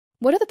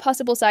What are the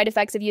possible side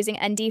effects of using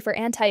ND for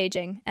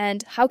anti-aging,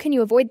 and how can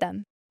you avoid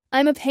them?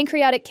 I'm a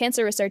pancreatic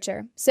cancer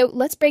researcher, so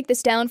let's break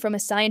this down from a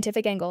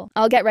scientific angle.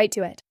 I'll get right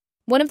to it.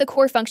 One of the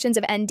core functions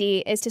of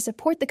ND is to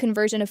support the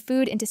conversion of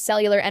food into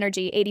cellular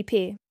energy,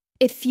 ADP.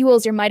 It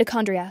fuels your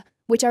mitochondria,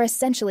 which are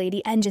essentially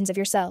the engines of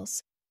your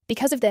cells.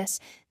 Because of this,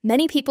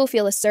 many people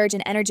feel a surge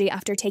in energy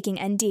after taking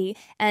ND,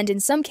 and in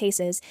some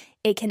cases,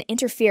 it can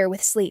interfere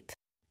with sleep.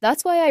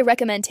 That's why I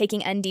recommend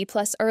taking ND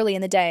Plus early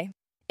in the day.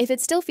 If it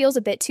still feels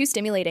a bit too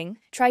stimulating,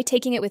 try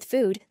taking it with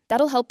food.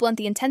 That'll help blunt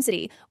the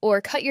intensity,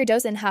 or cut your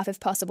dose in half if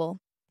possible.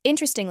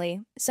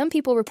 Interestingly, some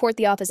people report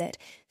the opposite,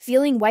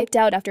 feeling wiped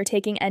out after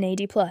taking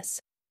NAD+.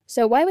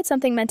 So why would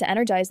something meant to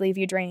energize leave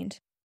you drained?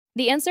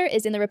 The answer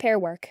is in the repair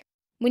work.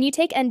 When you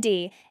take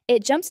ND,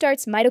 it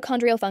jumpstarts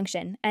mitochondrial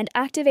function and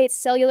activates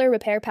cellular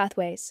repair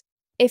pathways.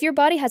 If your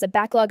body has a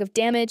backlog of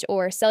damage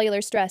or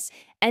cellular stress,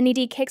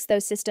 NAD kicks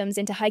those systems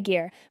into high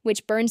gear,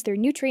 which burns through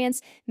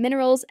nutrients,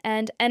 minerals,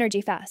 and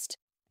energy fast.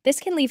 This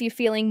can leave you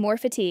feeling more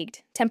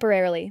fatigued,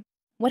 temporarily.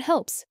 What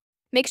helps?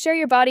 Make sure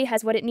your body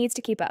has what it needs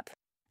to keep up.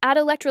 Add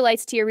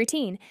electrolytes to your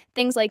routine,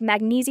 things like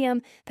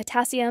magnesium,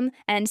 potassium,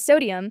 and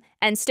sodium,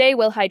 and stay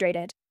well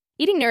hydrated.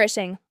 Eating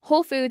nourishing,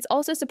 whole foods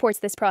also supports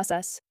this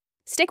process.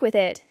 Stick with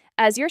it.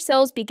 As your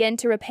cells begin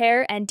to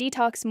repair and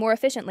detox more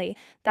efficiently,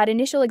 that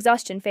initial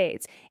exhaustion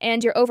fades,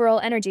 and your overall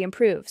energy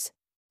improves.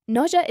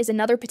 Nausea is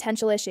another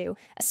potential issue,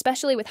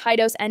 especially with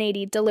high-dose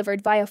NAD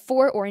delivered via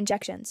 4 or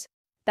injections.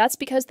 That's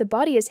because the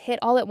body is hit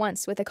all at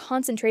once with a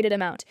concentrated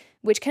amount,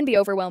 which can be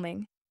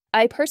overwhelming.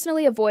 I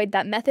personally avoid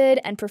that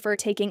method and prefer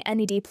taking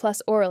NAD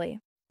Plus orally.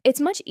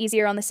 It's much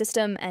easier on the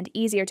system and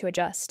easier to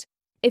adjust.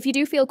 If you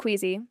do feel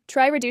queasy,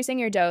 try reducing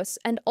your dose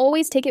and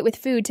always take it with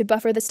food to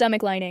buffer the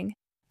stomach lining.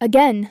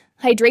 Again,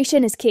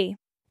 hydration is key.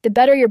 The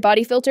better your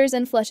body filters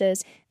and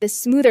flushes, the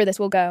smoother this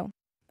will go.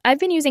 I've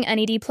been using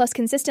NAD Plus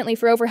consistently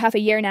for over half a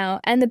year now,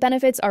 and the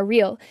benefits are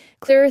real.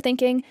 Clearer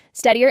thinking,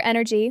 steadier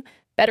energy,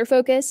 better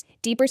focus,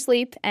 deeper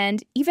sleep,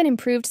 and even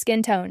improved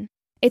skin tone.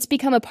 It's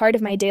become a part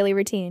of my daily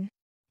routine.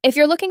 If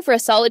you're looking for a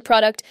solid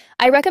product,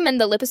 I recommend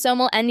the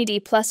liposomal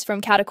NAD Plus from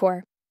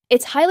Catacor.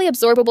 It's highly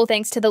absorbable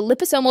thanks to the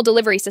liposomal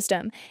delivery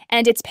system,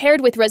 and it's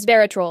paired with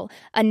resveratrol,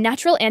 a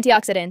natural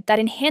antioxidant that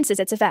enhances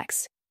its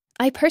effects.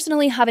 I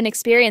personally haven't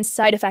experienced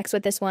side effects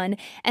with this one,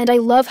 and I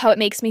love how it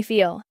makes me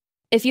feel.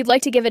 If you'd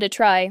like to give it a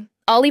try,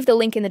 I'll leave the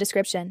link in the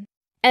description.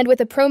 And with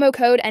the promo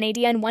code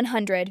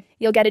NADN100,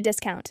 you'll get a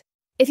discount.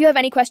 If you have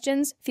any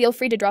questions, feel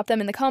free to drop them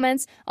in the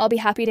comments. I'll be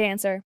happy to answer.